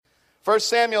1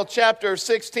 Samuel chapter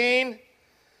 16.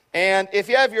 And if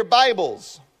you have your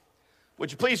Bibles,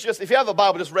 would you please just, if you have a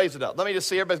Bible, just raise it up. Let me just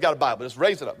see, everybody's got a Bible. Just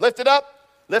raise it up. Lift it up.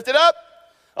 Lift it up.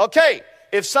 Okay.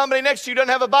 If somebody next to you doesn't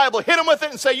have a Bible, hit them with it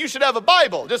and say, you should have a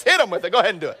Bible. Just hit them with it. Go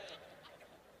ahead and do it.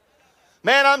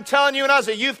 Man, I'm telling you, when I was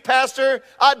a youth pastor,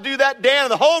 I'd do that, Dan,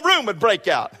 and the whole room would break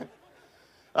out.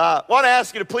 I want to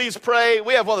ask you to please pray.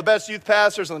 We have one of the best youth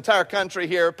pastors in the entire country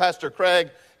here, Pastor Craig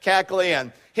Cackley,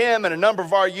 and him and a number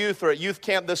of our youth are at youth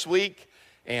camp this week.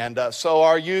 And so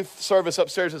our youth service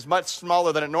upstairs is much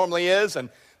smaller than it normally is, and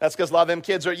that's because a lot of them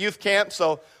kids are at youth camp.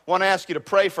 So I want to ask you to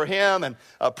pray for him and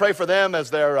pray for them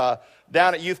as they're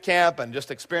down at youth camp and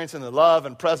just experiencing the love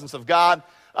and presence of God.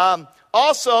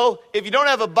 Also, if you don't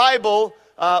have a Bible,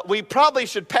 we probably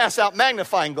should pass out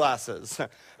magnifying glasses.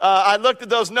 I looked at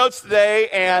those notes today,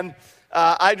 and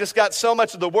I just got so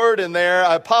much of the Word in there.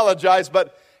 I apologize,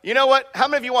 but you know what? How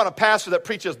many of you want a pastor that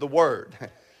preaches the Word?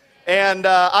 And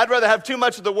I'd rather have too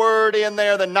much of the Word in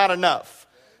there than not enough.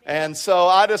 And so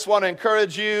I just want to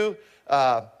encourage you.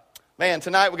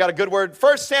 Tonight we got a good word.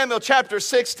 1 Samuel chapter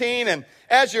 16, and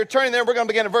as you're turning there, we're going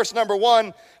to begin in verse number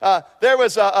 1. There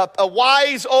was a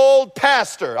wise old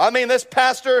pastor. I mean, this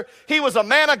pastor, he was a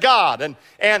man of God,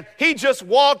 and he just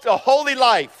walked a holy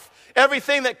life.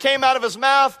 Everything that came out of his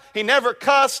mouth, he never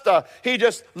cussed. He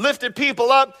just lifted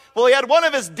people up. Well, he had one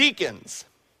of his deacons.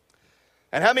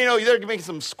 And how many know there can be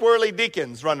some squirrely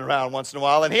deacons running around once in a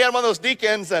while? And he had one of those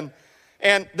deacons, and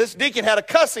this deacon had a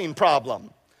cussing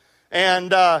problem.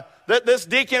 And this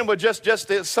deacon would just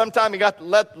sometime he got to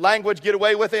let language get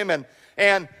away with him.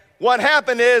 And what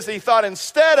happened is he thought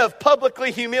instead of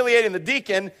publicly humiliating the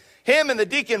deacon, him and the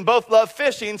deacon both love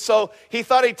fishing, so he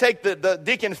thought he'd take the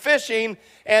deacon fishing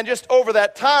and just over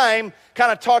that time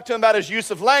kind of talk to him about his use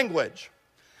of language.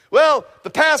 Well, the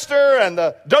pastor and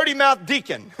the dirty-mouthed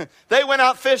deacon, they went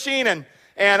out fishing, and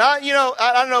I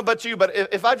don't know about you, but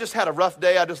if I just had a rough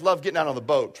day, I just love getting out on the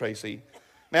boat, Tracy.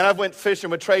 Man, I went fishing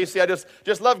with Tracy. I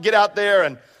just love to get out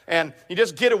there, and you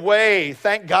just get away.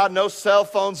 Thank God no cell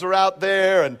phones are out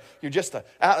there, and you're just out,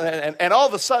 and all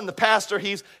of a sudden the pastor,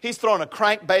 he's throwing a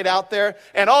crankbait out there,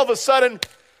 and all of a sudden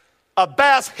a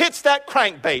bass hits that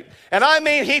crankbait. And I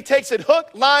mean, he takes it hook,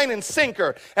 line, and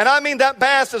sinker. And I mean, that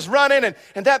bass is running,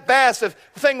 and that bass, the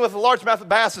thing with the largemouth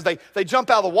bass is they jump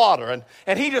out of the water.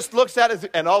 And he just looks at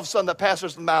it, and all of a sudden the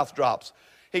pastor's mouth drops.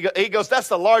 He goes, that's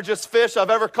the largest fish I've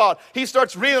ever caught. He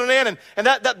starts reeling in, and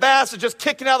that bass is just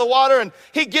kicking out of the water, and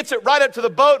he gets it right up to the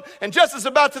boat. And just as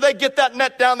about to they get that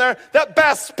net down there, that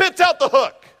bass spits out the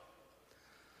hook.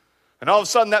 And all of a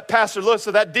sudden that pastor looks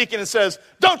at that deacon and says,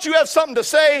 don't you have something to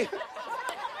say?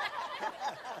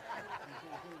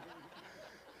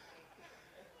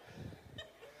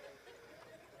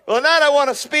 Well, tonight I want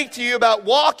to speak to you about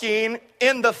walking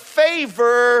in the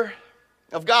favor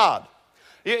of God.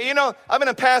 You know, I've been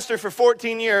a pastor for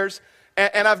 14 years,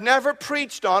 and I've never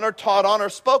preached on or taught on or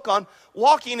spoke on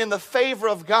walking in the favor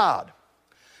of God.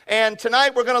 And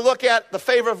tonight we're going to look at the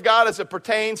favor of God as it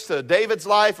pertains to David's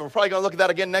life. We're probably going to look at that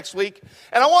again next week.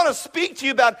 And I want to speak to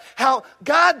you about how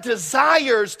God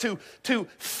desires to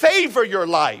favor your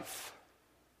life.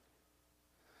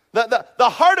 The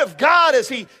heart of God is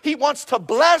He wants to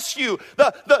bless you.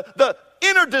 The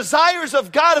inner desires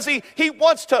of God is He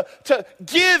wants to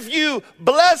give you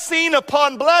blessing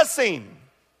upon blessing.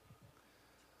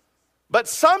 But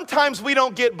sometimes we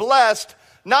don't get blessed,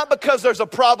 not because there's a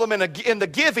problem in the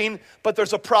giving, but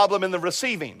there's a problem in the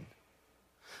receiving.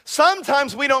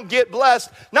 Sometimes we don't get blessed,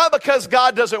 not because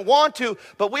God doesn't want to,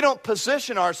 but we don't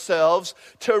position ourselves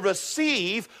to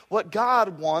receive what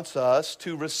God wants us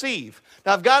to receive.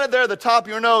 Now, I've got it there at the top of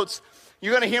your notes.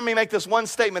 You're going to hear me make this one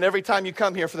statement every time you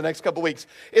come here for the next couple weeks,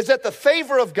 is that the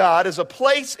favor of God is a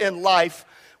place in life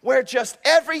where just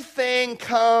everything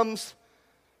comes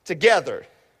together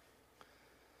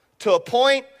to a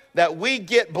point that we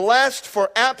get blessed for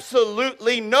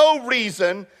absolutely no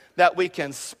reason that we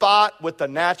can spot with the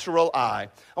natural eye.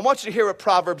 I want you to hear what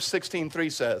Proverbs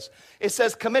 16:3 says. It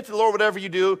says, commit to the Lord whatever you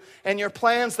do, and your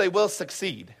plans, they will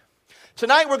succeed.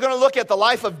 Tonight we're going to look at the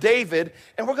life of David,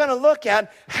 and we're going to look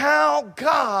at how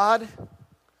God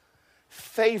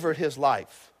favored his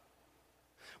life.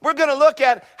 We're going to look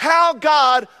at how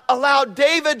God allowed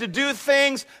David to do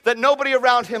things that nobody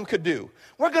around him could do.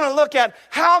 We're going to look at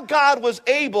how God was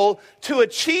able to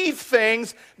achieve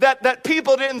things that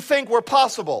people didn't think were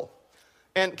possible.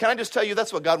 And can I just tell you,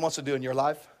 that's what God wants to do in your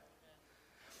life?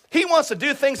 He wants to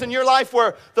do things in your life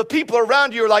where the people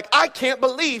around you are like, I can't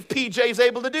believe PJ's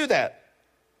able to do that.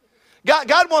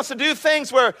 God wants to do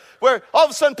things where all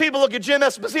of a sudden people look at Jim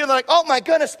Esposito and they're like, oh my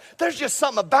goodness, there's just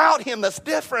something about him that's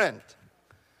different.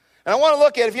 And I want to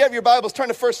look at, if you have your Bibles, turn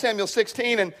to 1 Samuel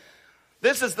 16, and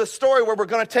this is the story where we're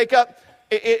going to take up.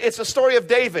 It's a story of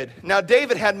David. Now,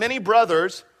 David had many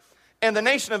brothers, and the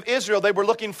nation of Israel, they were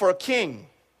looking for a king.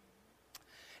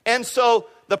 And so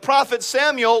the prophet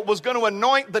Samuel was going to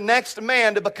anoint the next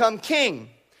man to become king.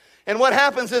 And what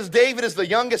happens is David is the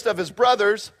youngest of his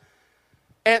brothers,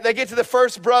 and they get to the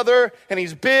first brother, and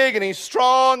he's big and he's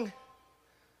strong.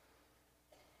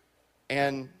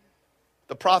 And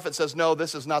the prophet says, no,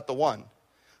 this is not the one.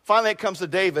 Finally, it comes to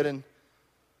David, and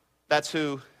that's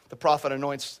who the prophet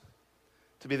anoints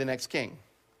to be the next king.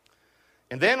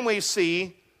 And then we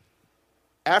see,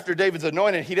 after David's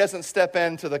anointed, he doesn't step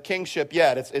into the kingship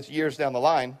yet. It's years down the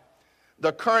line.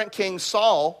 The current king,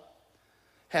 Saul,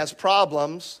 has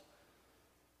problems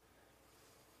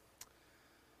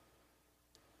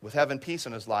with having peace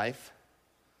in his life.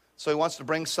 So he wants to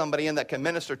bring somebody in that can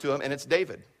minister to him, and it's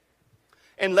David.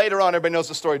 And later on, everybody knows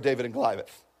the story of David and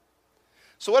Goliath.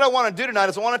 So what I want to do tonight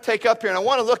is I want to take up here and I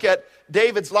want to look at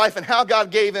David's life and how God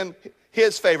gave him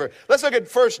his favor. Let's look at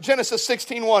first Genesis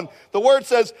 16:1. The word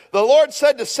says, the Lord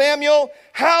said to Samuel,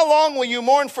 how long will you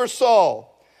mourn for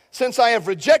Saul, since I have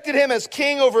rejected him as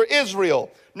king over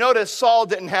Israel? Notice Saul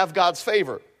didn't have God's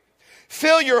favor.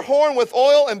 Fill your horn with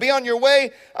oil and be on your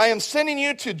way. I am sending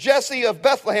you to Jesse of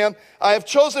Bethlehem. I have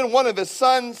chosen one of his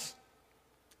sons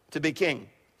to be king.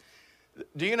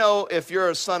 Do you know if you're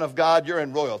a son of God, you're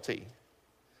in royalty?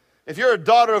 If you're a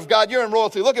daughter of God, you're in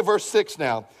royalty. Look at verse 6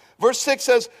 now. Verse 6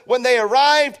 says, when they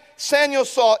arrived, Samuel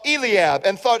saw Eliab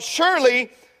and thought,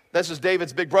 surely, this is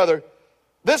David's big brother,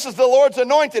 this is the Lord's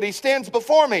anointed. He stands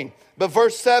before me. But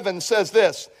verse 7 says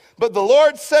this, but the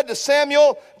Lord said to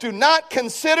Samuel, do not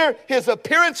consider his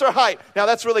appearance or height. Now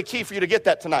that's really key for you to get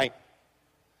that tonight.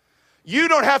 You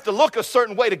don't have to look a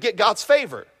certain way to get God's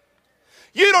favor.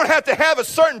 You don't have to have a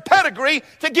certain pedigree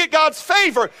to get God's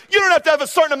favor. You don't have to have a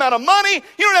certain amount of money.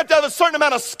 You don't have to have a certain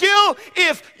amount of skill.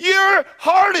 If your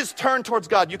heart is turned towards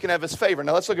God, you can have his favor.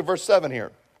 Now let's look at verse 7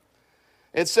 here.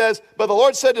 It says, but the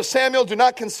Lord said to Samuel, do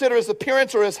not consider his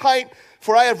appearance or his height,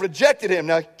 for I have rejected him.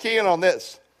 Now key in on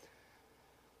this.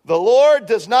 The Lord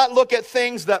does not look at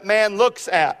things that man looks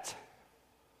at.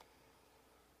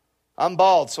 I'm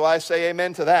bald, so I say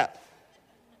amen to that.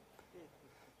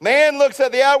 Man looks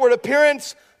at the outward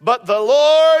appearance, but the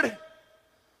Lord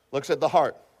looks at the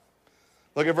heart.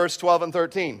 Look at verse 12 and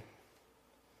 13.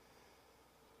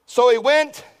 So he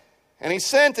went and he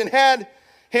sent and had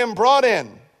him brought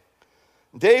in.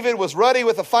 David was ruddy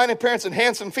with a fine appearance and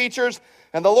handsome features.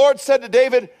 And the Lord said to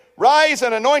David, rise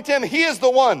and anoint him. He is the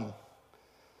one.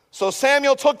 So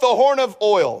Samuel took the horn of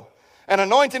oil and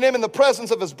anointed him in the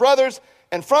presence of his brothers.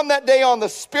 And from that day on, the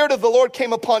Spirit of the Lord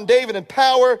came upon David in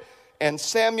power. And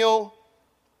Samuel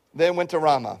then went to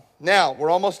Ramah. Now, we're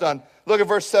almost done. Look at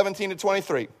verse 17 to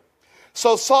 23.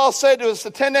 So Saul said to his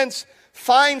attendants,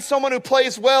 find someone who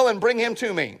plays well and bring him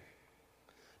to me.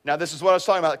 Now, this is what I was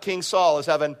talking about. King Saul is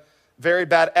having very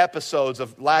bad episodes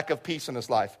of lack of peace in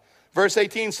his life. Verse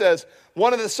 18 says,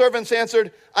 one of the servants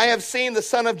answered, I have seen the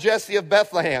son of Jesse of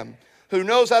Bethlehem, who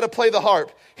knows how to play the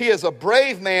harp. He is a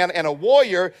brave man and a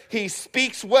warrior. He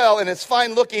speaks well and is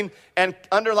fine looking. And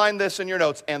underline this in your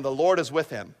notes, and the Lord is with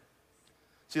him.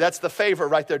 See, that's the favor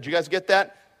right there. Do you guys get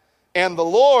that? And the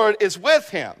Lord is with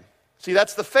him. See,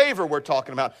 that's the favor we're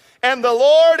talking about. And the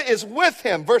Lord is with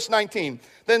him. Verse 19.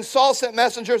 Then Saul sent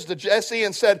messengers to Jesse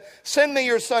and said, send me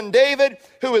your son David,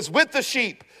 who is with the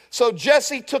sheep. So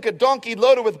Jesse took a donkey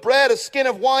loaded with bread, a skin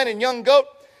of wine, and young goat,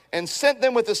 and sent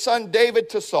them with his son David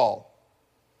to Saul.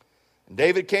 And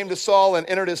David came to Saul and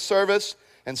entered his service.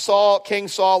 And King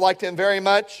Saul liked him very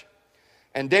much.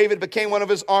 And David became one of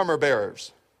his armor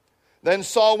bearers. Then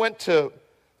Saul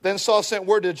sent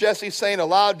word to Jesse, saying,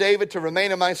 allow David to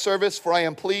remain in my service, for I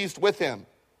am pleased with him.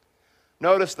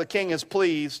 Notice the king is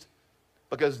pleased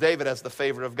because David has the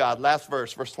favor of God. Last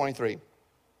verse, verse 23.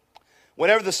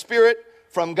 Whenever the Spirit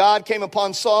from God came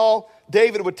upon Saul,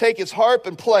 David would take his harp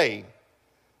and play.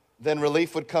 Then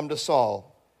relief would come to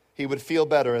Saul. He would feel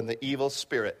better, and the evil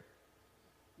spirit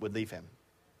would leave him.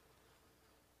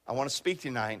 I want to speak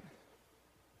tonight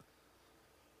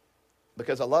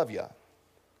because I love you.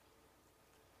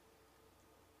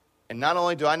 And not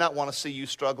only do I not want to see you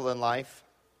struggle in life,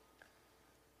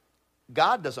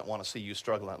 God doesn't want to see you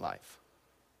struggle in life.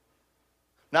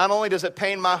 Not only does it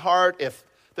pain my heart if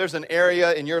there's an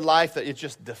area in your life that it's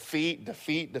just defeat.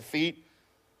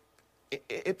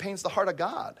 It pains the heart of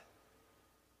God.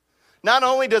 Not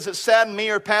only does it sadden me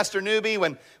or Pastor Newby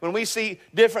when we see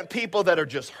different people that are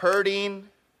just hurting,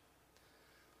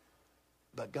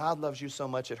 but God loves you so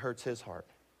much it hurts his heart.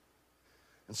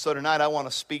 And so tonight I want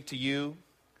to speak to you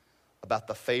about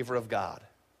the favor of God.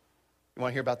 You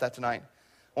want to hear about that tonight?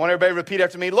 I want everybody to repeat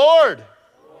after me. Lord,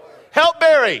 help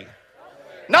Barry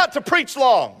not to preach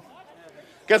long.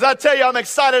 Because I tell you, I'm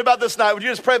excited about this night. Would you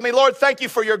just pray with me? Lord, thank you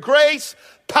for your grace,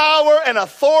 power, and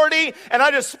authority. And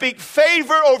I just speak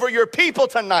favor over your people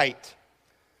tonight.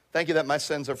 Thank you that my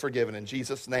sins are forgiven. In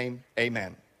Jesus' name,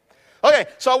 amen. Okay,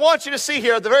 so I want you to see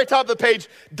here at the very top of the page,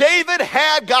 David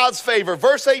had God's favor.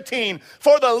 Verse 18,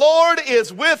 for the Lord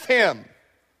is with him.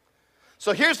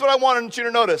 So here's what I wanted you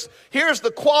to notice. Here's the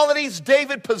qualities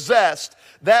David possessed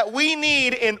that we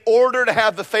need in order to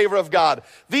have the favor of God.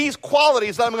 These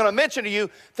qualities that I'm going to mention to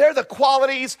you, they're the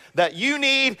qualities that you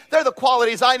need. They're the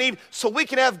qualities I need so we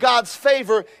can have God's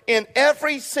favor in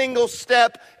every single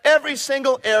step, every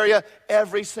single area,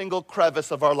 every single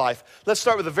crevice of our life. Let's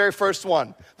start with the very first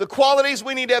one. The qualities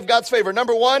we need to have God's favor.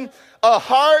 Number one, a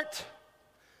heart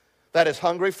that is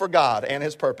hungry for God and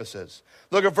his purposes.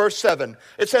 Look at verse 7.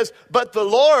 It says, but the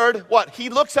Lord, what? He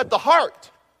looks at the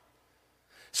heart.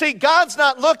 See, God's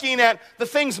not looking at the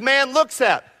things man looks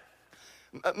at.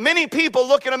 Many people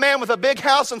look at a man with a big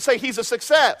house and say he's a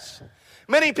success.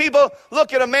 Many people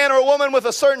look at a man or a woman with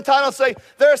a certain title and say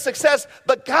they're a success.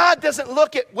 But God doesn't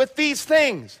look at with these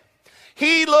things.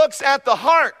 He looks at the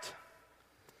heart.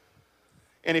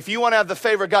 And if you want to have the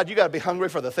favor of God, you got to be hungry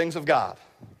for the things of God.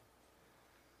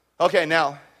 Okay,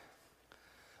 now,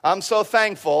 I'm so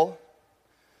thankful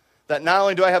that not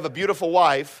only do I have a beautiful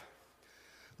wife,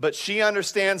 but she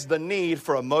understands the need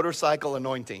for a motorcycle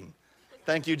anointing.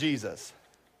 Thank you, Jesus.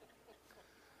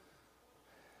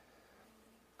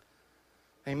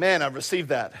 Amen, I've received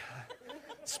that.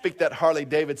 Speak that Harley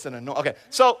Davidson anointing. Okay,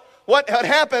 so what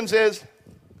happens is,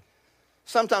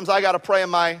 sometimes I got to pray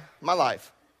in my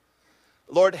life.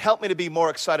 Lord, help me to be more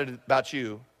excited about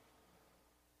you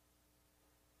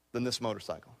than this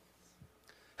motorcycle.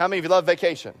 How many of you love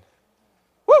vacation?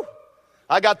 Woo!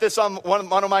 I got this on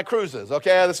one of my cruises,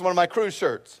 okay? This is one of my cruise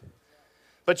shirts.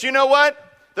 But you know what?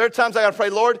 There are times I got to pray,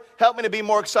 Lord, help me to be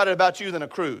more excited about you than a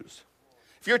cruise.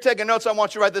 If you're taking notes, I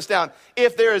want you to write this down.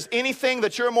 If there is anything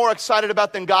that you're more excited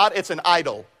about than God, it's an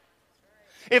idol.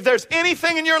 If there's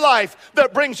anything in your life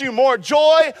that brings you more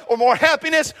joy or more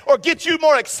happiness or gets you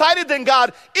more excited than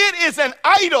God, it is an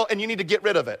idol and you need to get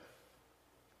rid of it.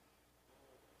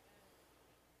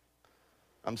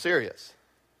 I'm serious.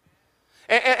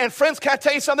 And friends, can I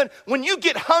tell you something? When you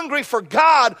get hungry for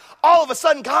God, all of a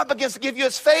sudden God begins to give you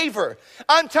his favor.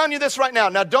 I'm telling you this right now.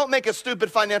 Now, don't make a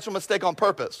stupid financial mistake on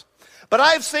purpose. But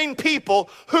I've seen people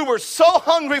who were so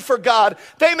hungry for God,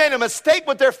 they made a mistake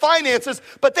with their finances,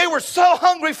 but they were so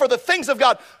hungry for the things of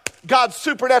God, God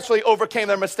supernaturally overcame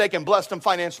their mistake and blessed them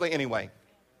financially anyway.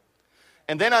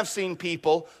 And then I've seen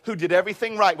people who did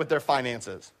everything right with their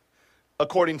finances,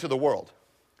 according to the world.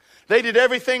 They did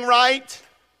everything right,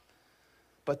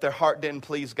 but their heart didn't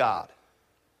please God.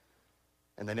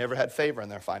 And they never had favor in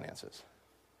their finances.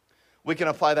 We can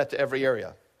apply that to every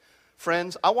area.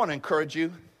 Friends, I want to encourage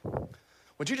you.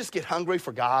 Would you just get hungry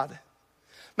for God?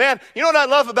 Man, you know what I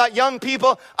love about young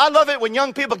people? I love it when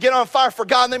young people get on fire for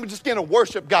God and they just begin to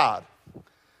worship God.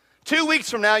 2 weeks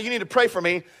from now, you need to pray for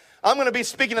me. I'm going to be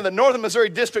speaking at the Northern Missouri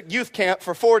District Youth Camp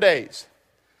for 4 days.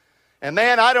 And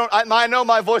man, I know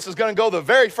my voice is going to go the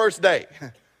very first day.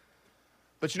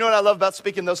 But you know what I love about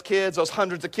speaking to those kids, those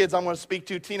hundreds of kids I'm going to speak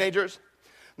to, teenagers?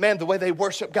 Man, the way they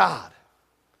worship God.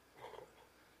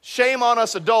 Shame on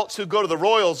us adults who go to the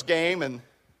Royals game, and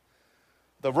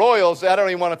the Royals, I don't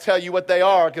even want to tell you what they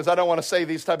are because I don't want to say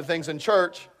these type of things in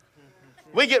church.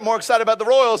 We get more excited about the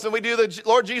Royals than we do the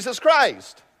Lord Jesus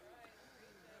Christ.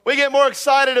 We get more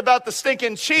excited about the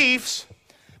stinking Chiefs.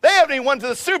 They haven't even won to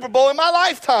the Super Bowl in my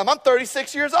lifetime. I'm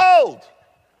 36 years old.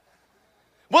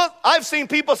 Well, I've seen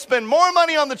people spend more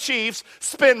money on the Chiefs,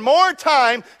 spend more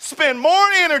time, spend more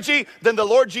energy than the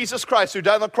Lord Jesus Christ who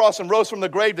died on the cross and rose from the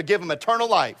grave to give them eternal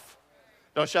life.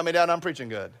 Don't shut me down, I'm preaching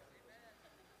good.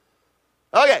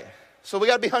 Okay, so we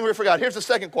got to be hungry for God. Here's the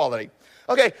second quality.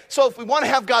 Okay, so if we want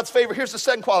to have God's favor, here's the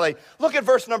second quality. Look at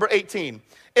verse number 18.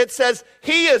 It says,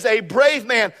 he is a brave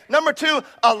man. Number 2,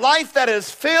 a life that is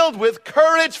filled with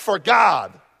courage for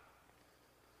God.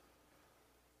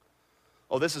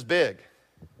 Oh, this is big.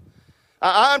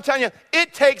 I'm telling you,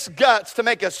 it takes guts to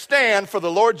make a stand for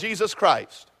the Lord Jesus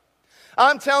Christ.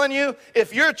 I'm telling you,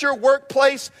 if you're at your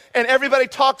workplace and everybody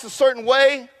talks a certain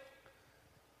way,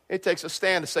 it takes a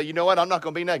stand to say, you know what, I'm not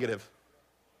going to be negative.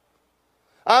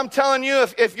 I'm telling you,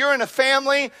 if you're in a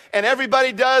family and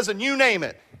everybody does and you name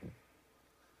it,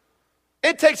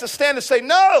 it takes a stand to say,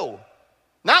 no,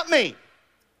 not me.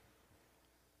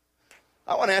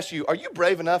 I want to ask you, are you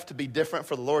brave enough to be different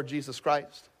for the Lord Jesus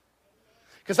Christ?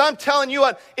 Because I'm telling you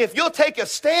what, if you'll take a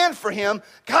stand for him,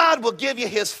 God will give you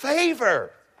his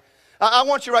favor. I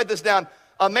want you to write this down.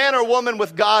 A man or woman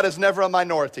with God is never a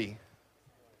minority.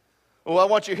 Oh, I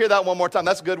want you to hear that one more time.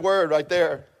 That's a good word right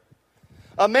there.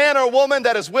 A man or woman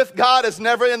that is with God is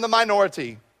never in the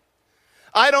minority.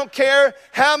 I don't care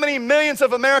how many millions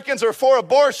of Americans are for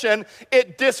abortion,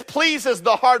 it displeases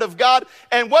the heart of God.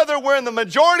 And whether we're in the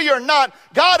majority or not,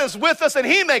 God is with us and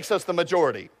He makes us the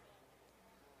majority.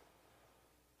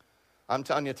 I'm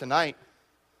telling you tonight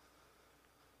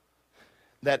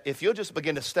that if you'll just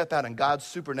begin to step out in God's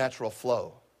supernatural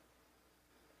flow.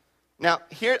 Now,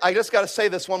 here, I just got to say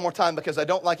this one more time because I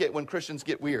don't like it when Christians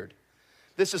get weird.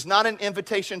 This is not an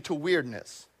invitation to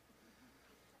weirdness.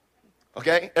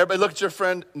 Okay? Everybody look at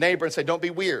your neighbor and say, don't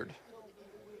be weird.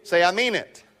 Say, I mean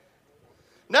it.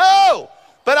 No,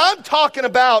 but I'm talking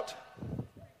about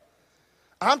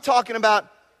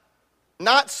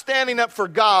not standing up for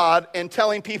God and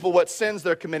telling people what sins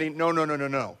they're committing.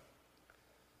 No.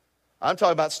 I'm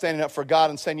talking about standing up for God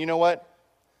and saying, you know what?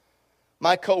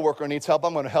 My coworker needs help.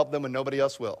 I'm going to help them when nobody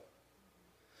else will.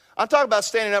 I'm talking about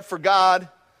standing up for God.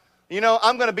 You know,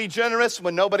 I'm going to be generous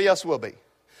when nobody else will be.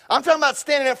 I'm talking about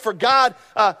standing up for God,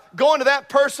 going to that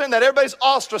person that everybody's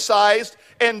ostracized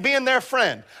and being their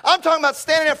friend. I'm talking about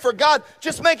standing up for God,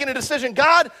 just making a decision.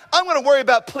 God, I'm going to worry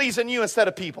about pleasing you instead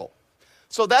of people.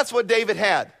 So that's what David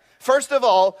had. First of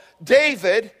all,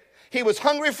 David, he was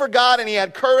hungry for God and he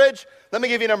had courage. Let me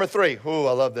give you number 3. Ooh,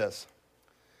 I love this.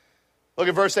 Look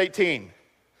at verse 18.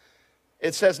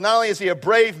 It says, not only is he a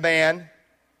brave man,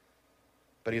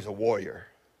 but he's a warrior.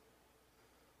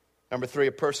 Number 3,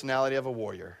 a personality of a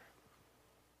warrior.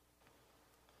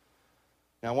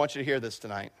 Now, I want you to hear this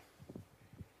tonight.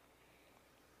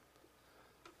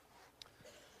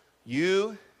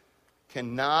 You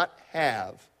cannot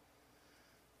have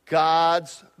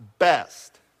God's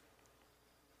best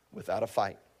without a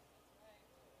fight.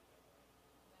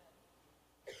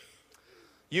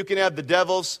 You can have the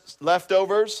devil's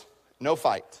leftovers, no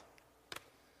fight.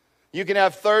 You can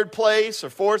have 3rd place or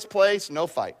 4th place, no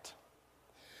fight.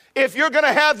 If you're going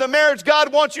to have the marriage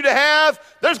God wants you to have,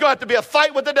 there's going to have to be a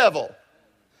fight with the devil.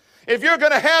 If you're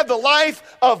going to have the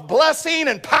life of blessing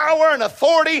and power and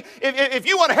authority, if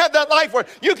you want to have that life where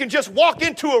you can just walk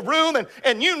into a room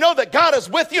and you know that God is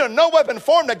with you and no weapon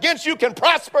formed against you can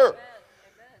prosper.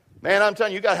 Man, I'm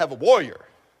telling you, you got to have a warrior.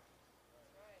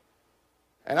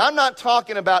 And I'm not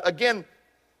talking about, again,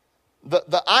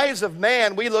 the eyes of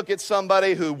man, we look at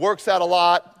somebody who works out a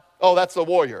lot. Oh, that's a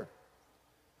warrior.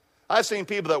 I've seen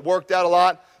people that worked out a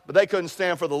lot, but they couldn't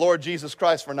stand for the Lord Jesus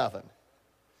Christ for nothing.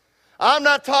 I'm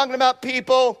not talking about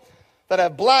people that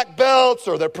have black belts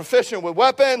or they're proficient with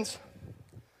weapons.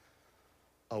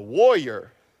 A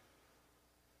warrior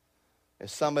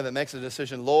is somebody that makes a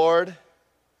decision, Lord,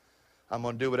 I'm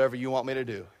going to do whatever you want me to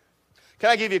do.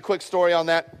 Can I give you a quick story on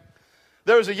that?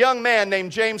 There was a young man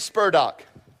named James Spurdock.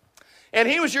 And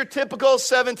he was your typical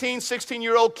 17,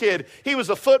 16-year-old kid. He was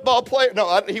a football player.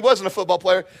 No, he wasn't a football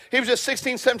player. He was just a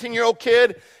 16, 17-year-old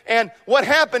kid. And what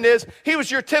happened is he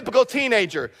was your typical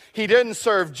teenager. He didn't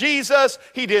serve Jesus.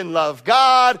 He didn't love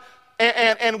God.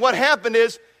 And what happened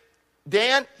is,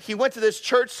 Dan, he went to this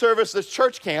church service, this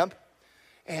church camp,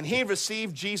 and he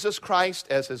received Jesus Christ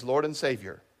as his Lord and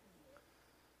Savior.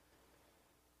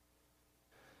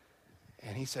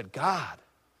 And he said, God,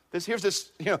 here's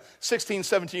this 16,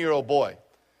 17-year-old boy.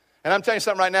 And I'm telling you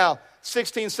something right now,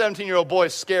 16, 17-year-old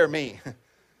boys scare me.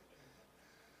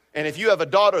 And if you have a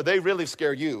daughter, they really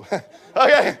scare you.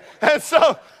 Okay, and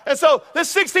so this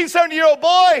 16, 17-year-old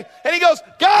boy, and he goes,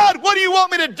 God, what do you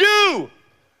want me to do?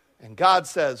 And God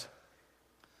says,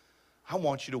 I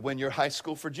want you to win your high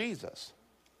school for Jesus.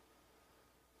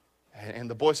 And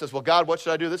the boy says, well, God, what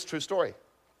should I do? This is a true story.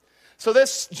 So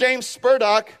this James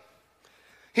Spurdock,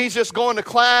 he's just going to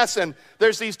class, and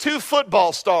there's these 2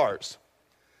 football stars.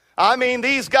 I mean,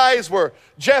 these guys were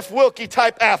Jeff Wilkie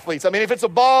type athletes. I mean, if it's a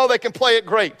ball, they can play it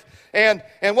great. And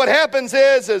what happens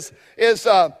is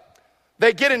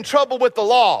they get in trouble with the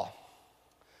law.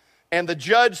 And the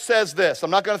judge says this,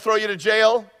 I'm not going to throw you to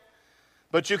jail,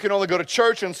 but you can only go to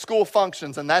church and school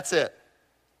functions, and that's it.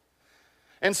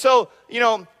 And so,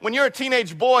 when you're a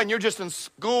teenage boy and you're just in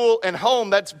school and home,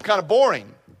 that's kind of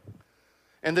boring.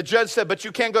 And the judge said, but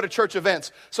you can't go to church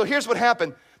events. So here's what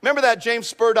happened. Remember that James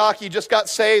Spurdock, he just got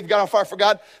saved, got on fire for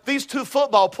God? These 2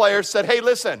 football players said, hey,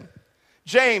 listen,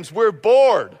 James, we're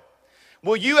bored.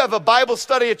 Will you have a Bible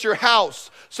study at your house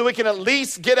so we can at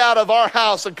least get out of our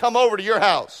house and come over to your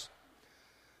house?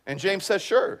 And James said,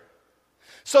 sure.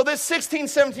 So this 16,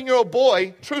 17-year-old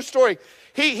boy, true story,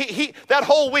 he that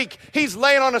whole week, he's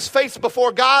laying on his face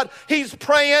before God. He's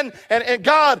praying, and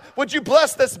God, would you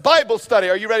bless this Bible study?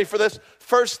 Are you ready for this?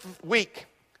 First week,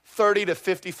 30 to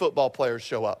 50 football players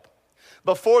show up.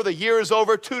 Before the year is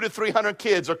over, 200 to 300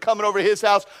 kids are coming over to his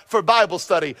house for Bible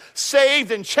study,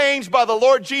 saved and changed by the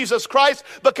Lord Jesus Christ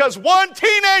because one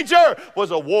teenager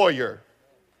was a warrior.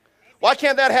 Why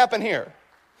can't that happen here?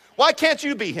 Why can't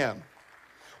you be him?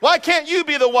 Why can't you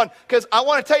be the one? Because I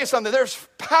want to tell you something. There's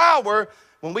power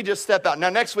when we just step out. Now,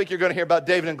 next week, you're going to hear about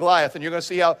David and Goliath, and you're going to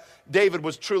see how David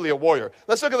was truly a warrior.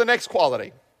 Let's look at the next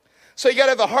quality. So you got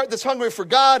to have a heart that's hungry for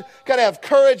God. Got to have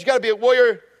courage. You got to be a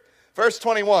warrior. Verse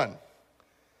 21.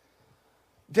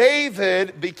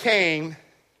 David became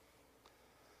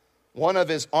one of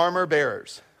his armor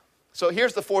bearers. So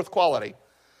here's the fourth quality.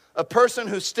 A person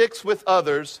who sticks with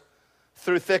others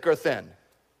through thick or thin.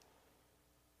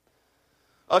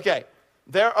 Okay,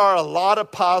 there are a lot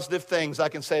of positive things I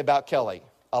can say about Kelly.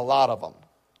 A lot of them.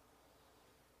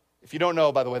 If you don't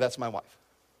know, by the way, that's my wife.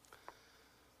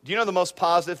 Do you know the most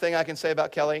positive thing I can say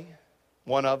about Kelly?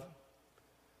 One of?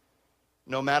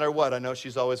 No matter what, I know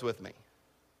she's always with me.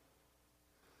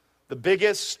 The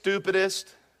biggest,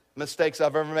 stupidest mistakes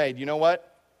I've ever made, you know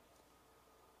what?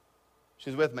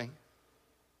 She's with me.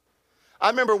 I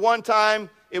remember one time,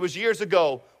 it was years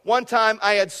ago, one time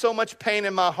I had so much pain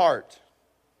in my heart.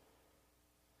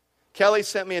 Kelly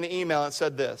sent me an email and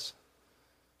said this.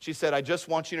 She said, I just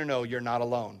want you to know you're not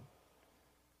alone.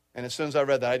 And as soon as I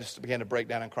read that, I just began to break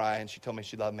down and cry, and she told me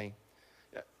she loved me.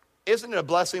 Isn't it a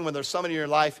blessing when there's somebody in your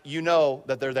life, you know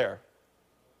that they're there?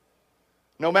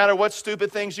 No matter what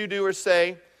stupid things you do or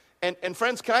say. And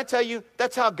friends, can I tell you,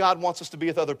 that's how God wants us to be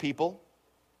with other people.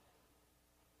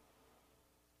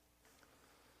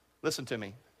 Listen to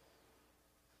me.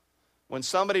 When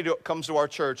somebody comes to our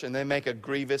church and they make a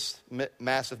grievous,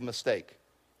 massive mistake,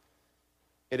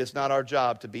 it is not our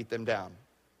job to beat them down.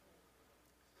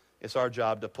 It's our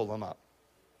job to pull them up.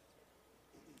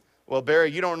 Well,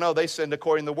 Barry, you don't know they sinned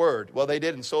according to the word. Well, they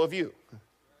did, and so have you.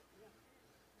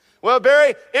 Well,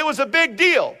 Barry, it was a big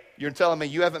deal. You're telling me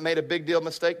you haven't made a big deal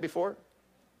mistake before?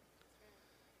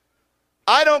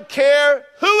 I don't care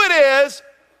who it is.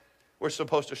 We're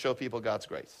supposed to show people God's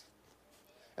grace.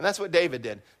 And that's what David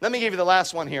did. Let me give you the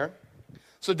last one here.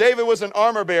 So David was an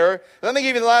armor bearer. Let me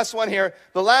give you the last one here.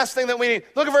 The last thing that we need.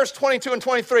 Look at verse 22 and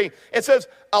 23. It says,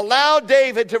 allow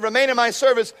David to remain in my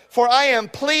service, for I am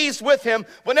pleased with him.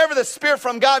 Whenever the Spirit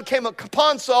from God came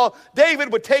upon Saul,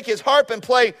 David would take his harp and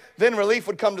play. Then relief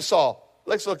would come to Saul.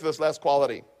 Let's look at this last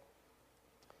quality.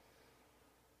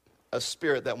 A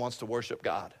spirit that wants to worship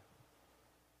God.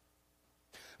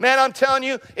 Man, I'm telling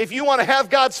you, if you want to have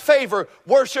God's favor,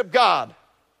 worship God.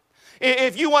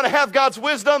 If you want to have God's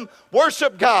wisdom,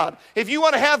 worship God. If you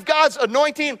want to have God's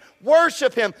anointing,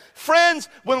 worship him. Friends,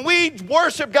 when we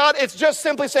worship God, it's just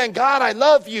simply saying, God, I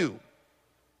love you.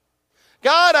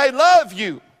 God, I love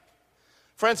you.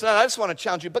 Friends, I just want to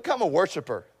challenge you, become a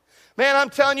worshiper. Man,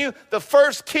 I'm telling you, the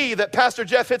first key that Pastor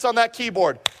Jeff hits on that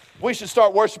keyboard, we should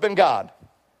start worshiping God.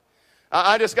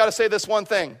 I just got to say this one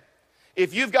thing.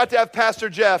 If you've got to have Pastor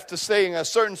Jeff to sing a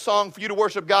certain song for you to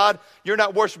worship God, you're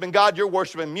not worshiping God, you're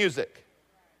worshiping music.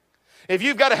 If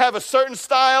you've got to have a certain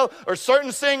style or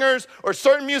certain singers or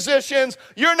certain musicians,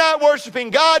 you're not worshiping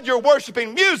God, you're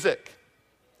worshiping music.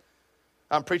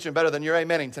 I'm preaching better than you're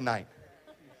amening tonight.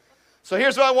 So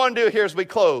here's what I want to do here as we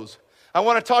close. I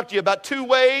want to talk to you about 2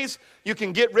 ways you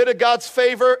can get rid of God's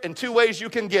favor and 2 ways you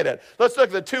can get it. Let's look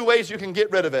at the 2 ways you can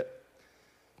get rid of it.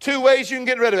 2 ways you can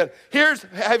get rid of it.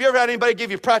 Have you ever had anybody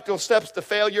give you practical steps to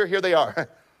failure? Here they are.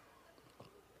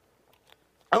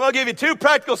 I'm going to give you 2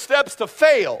 practical steps to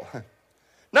fail.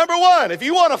 Number 1, if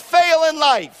you want to fail in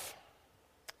life,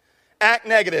 act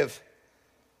negative.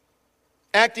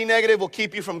 Acting negative will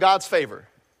keep you from God's favor.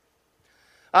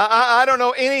 I don't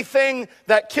know anything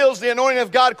that kills the anointing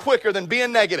of God quicker than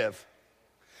being negative.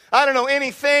 I don't know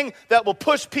anything that will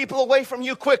push people away from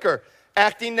you quicker.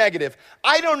 Acting negative.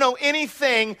 I don't know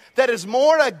anything that is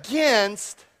more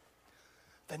against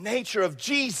the nature of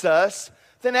Jesus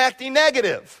than acting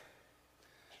negative.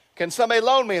 Can somebody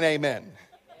loan me an amen?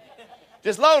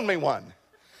 Just loan me one.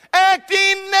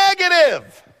 Acting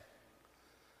negative.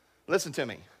 Listen to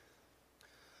me.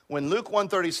 When Luke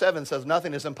 1:37 says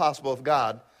nothing is impossible with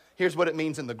God, here's what it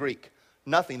means in the Greek.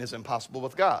 Nothing is impossible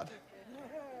with God.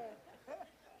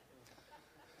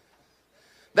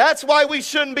 That's why we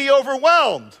shouldn't be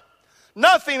overwhelmed.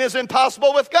 Nothing is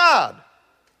impossible with God.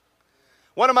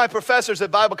 One of my professors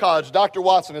at Bible college, Dr.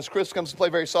 Watson, as Chris comes to play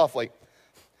very softly.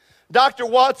 Dr.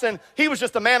 Watson, he was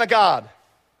just a man of God.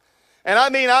 And I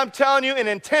mean, I'm telling you, an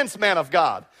intense man of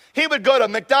God. He would go to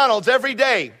McDonald's every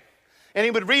day, and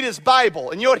he would read his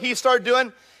Bible. And you know what he started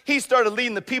doing? He started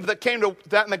leading the people that came to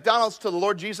that McDonald's to the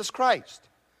Lord Jesus Christ.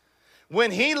 When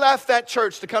he left that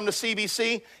church to come to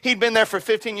CBC, he'd been there for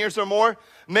 15 years or more.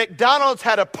 McDonald's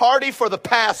had a party for the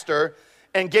pastor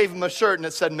and gave him a shirt and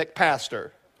it said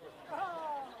McPastor.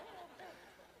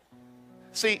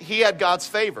 See, he had God's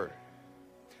favor.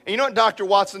 And you know what Dr.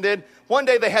 Watson did? One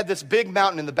day they had this big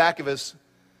mountain in the back of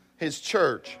his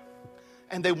church,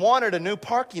 and they wanted a new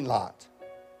parking lot.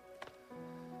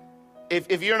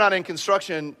 If you're not in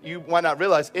construction, you might not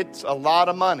realize it's a lot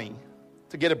of money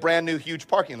to get a brand new huge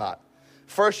parking lot.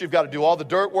 First, you've got to do all the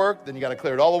dirt work, then you got to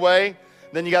clear it all away.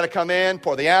 Then you got to come in,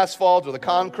 pour the asphalt or the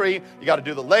concrete. You got to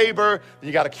do the labor. Then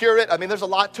you got to cure it. I mean, there's a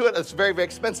lot to it. It's very, very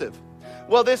expensive.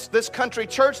 Well, this country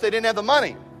church, they didn't have the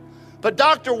money. But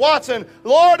Dr. Watson,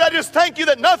 Lord, I just thank you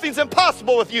that nothing's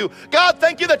impossible with you. God,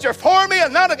 thank you that you're for me.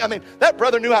 And that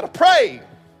brother knew how to pray.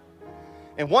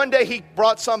 And one day he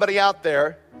brought somebody out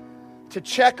there to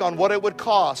check on what it would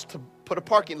cost to put a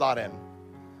parking lot in.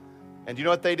 And do you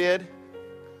know what they did?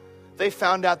 They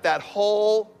found out that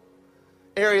whole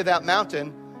area of that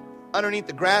mountain, underneath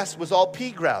the grass, was all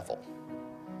pea gravel.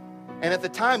 And at the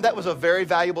time, that was a very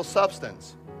valuable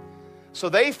substance. So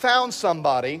they found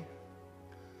somebody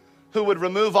who would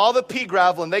remove all the pea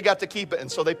gravel, and they got to keep it.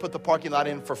 And so they put the parking lot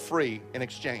in for free in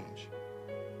exchange.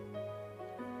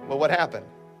 Well, what happened?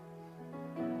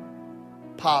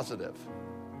 Positive.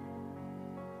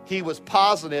 He was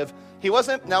positive. He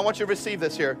wasn't, now I want you to receive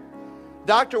this here.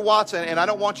 Dr. Watson, and I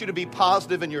don't want you to be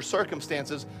positive in your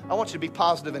circumstances. I want you to be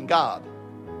positive in God.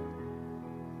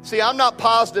 See, I'm not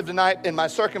positive tonight in my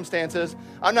circumstances.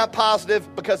 I'm not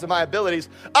positive because of my abilities.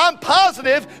 I'm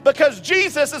positive because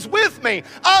Jesus is with me.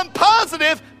 I'm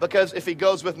positive because if he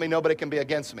goes with me, nobody can be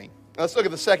against me. Now, let's look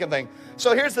at the second thing.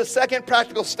 So here's the second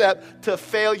practical step to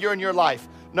failure in your life.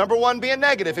 Number one, being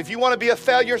negative. If you want to be a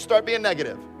failure, start being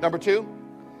negative. Number two,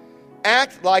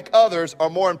 act like others are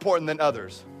more important than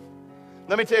others.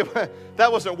 Let me tell you,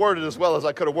 that wasn't worded as well as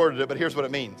I could have worded it, but here's what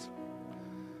it means.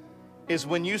 Is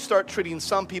when you start treating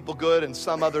some people good and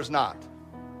some others not.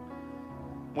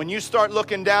 When you start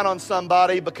looking down on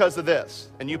somebody because of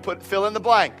this, and you fill in the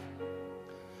blank.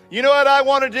 You know what I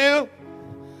want to do?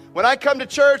 When I come to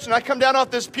church and I come down off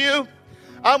this pew,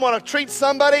 I want to treat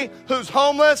somebody who's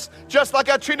homeless just like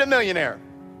I treat a millionaire.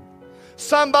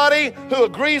 Somebody who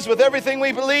agrees with everything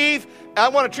we believe, I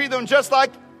want to treat them just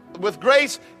like with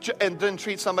grace, and then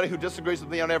treat somebody who disagrees with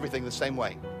me on everything the same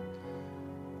way.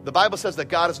 The Bible says that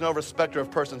God is no respecter of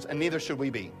persons, and neither should we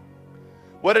be.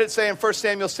 What did it say in 1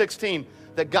 Samuel 16?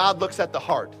 That God looks at the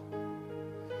heart.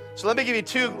 So let me give you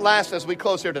two last as we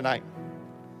close here tonight.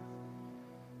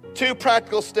 Two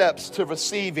practical steps to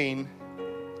receiving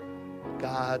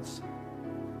God's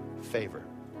favor.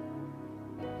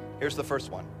 Here's the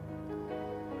first one.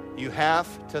 You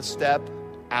have to step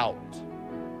out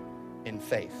in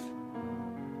faith.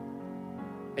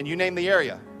 And you name the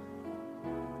area.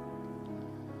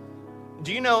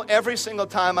 Do you know every single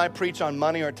time I preach on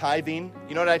money or tithing,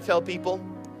 you know what I tell people?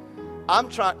 I'm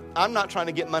not trying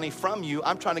to get money from you.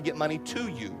 I'm trying to get money to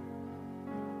you.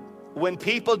 When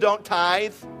people don't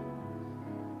tithe,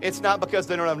 it's not because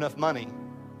they don't have enough money.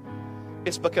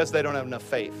 It's because they don't have enough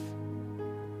faith.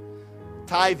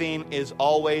 Tithing is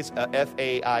always a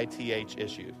F-A-I-T-H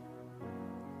issue.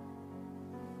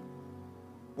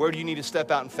 Where do you need to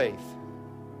step out in faith?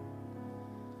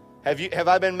 Have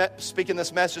I been speaking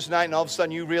this message tonight and all of a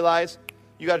sudden you realize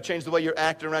you got to change the way you're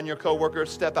acting around your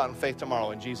coworkers? Step out in faith tomorrow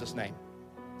in Jesus' name.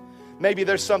 Maybe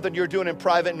there's something you're doing in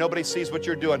private and nobody sees what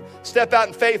you're doing. Step out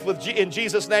in faith in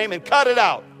Jesus' name and cut it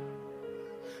out.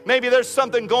 Maybe there's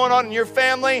something going on in your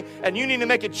family and you need to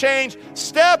make a change.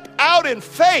 Step out in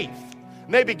faith.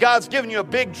 Maybe God's given you a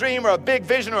big dream or a big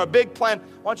vision or a big plan.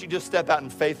 Why don't you just step out in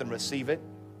faith and receive it?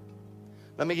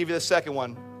 Let me give you the second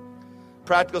one.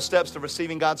 Practical steps to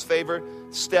receiving God's favor.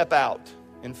 Step out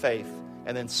in faith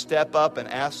and then step up and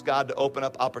ask God to open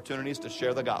up opportunities to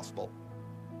share the gospel.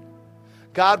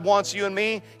 God wants you and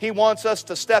me. He wants us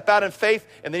to step out in faith,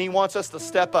 and then he wants us to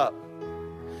step up.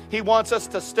 He wants us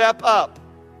to step up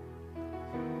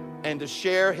and to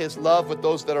share his love with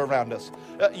those that are around us.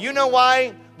 You know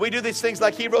why we do these things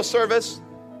like Hero Service?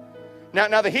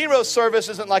 Now the Hero Service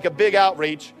isn't like a big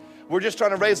outreach. We're just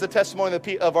trying to raise the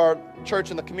testimony of our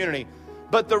church and the community.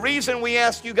 But the reason we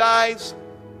ask you guys,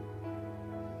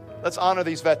 let's honor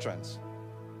these veterans.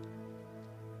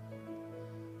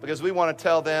 Because we want to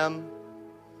tell them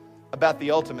about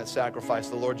the ultimate sacrifice,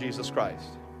 the Lord Jesus Christ.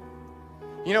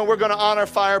 You know, we're going to honor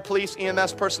fire, police,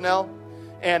 EMS personnel.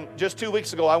 And just 2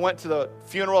 weeks ago, I went to the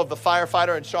funeral of the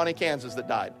firefighter in Shawnee, Kansas that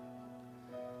died.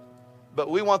 But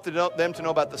we want them to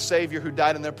know about the Savior who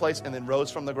died in their place and then rose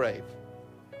from the grave.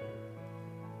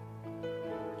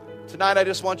 Tonight, I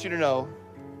just want you to know,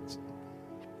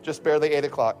 just barely 8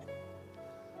 o'clock.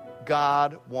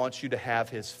 God wants you to have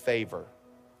his favor.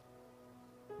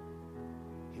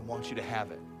 He wants you to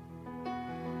have it.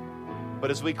 But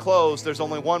as we close, there's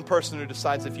only one person who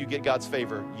decides if you get God's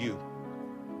favor, you.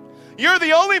 You're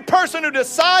the only person who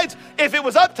decides if it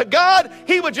was up to God,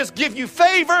 he would just give you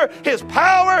favor, his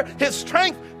power, his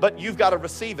strength, but you've got to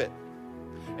receive it.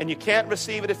 And you can't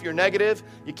receive it if you're negative.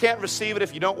 You can't receive it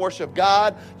if you don't worship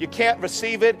God. You can't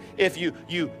receive it if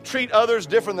you treat others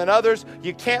different than others.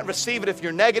 You can't receive it if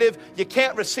you're negative. You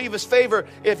can't receive his favor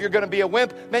if you're going to be a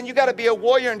wimp. Man, you got to be a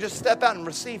warrior and just step out and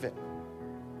receive it.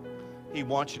 He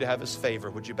wants you to have his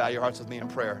favor. Would you bow your hearts with me in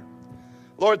prayer?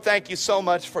 Lord, thank you so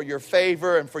much for your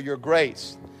favor and for your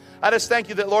grace. I just thank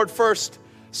you that, Lord, 1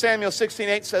 Samuel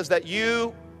 16:8 says that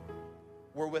you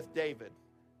were with David.